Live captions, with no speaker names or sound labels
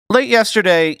Late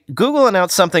yesterday, Google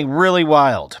announced something really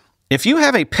wild. If you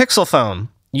have a Pixel phone,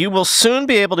 you will soon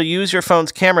be able to use your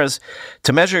phone's cameras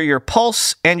to measure your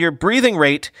pulse and your breathing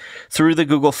rate through the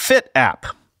Google Fit app.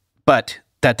 But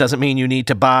that doesn't mean you need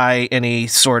to buy any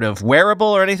sort of wearable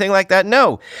or anything like that.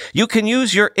 No, you can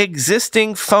use your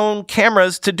existing phone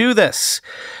cameras to do this.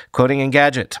 Quoting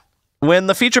Engadget. When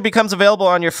the feature becomes available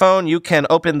on your phone, you can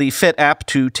open the Fit app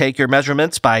to take your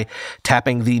measurements by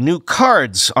tapping the new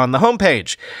cards on the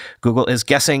homepage. Google is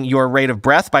guessing your rate of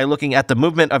breath by looking at the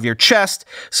movement of your chest,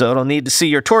 so it'll need to see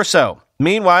your torso.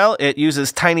 Meanwhile, it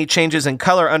uses tiny changes in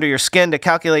color under your skin to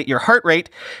calculate your heart rate,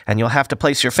 and you'll have to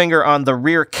place your finger on the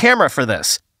rear camera for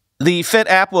this. The Fit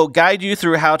app will guide you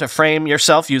through how to frame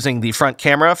yourself using the front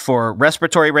camera for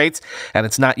respiratory rates, and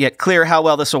it's not yet clear how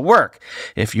well this will work.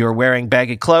 If you're wearing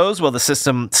baggy clothes, will the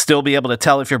system still be able to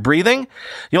tell if you're breathing?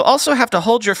 You'll also have to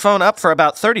hold your phone up for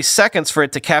about 30 seconds for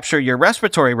it to capture your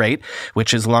respiratory rate,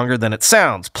 which is longer than it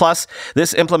sounds. Plus,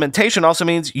 this implementation also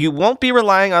means you won't be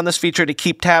relying on this feature to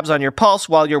keep tabs on your pulse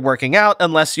while you're working out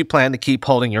unless you plan to keep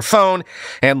holding your phone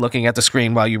and looking at the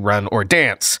screen while you run or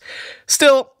dance.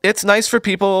 Still, it's nice for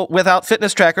people without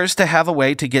fitness trackers to have a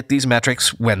way to get these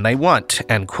metrics when they want,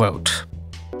 end quote.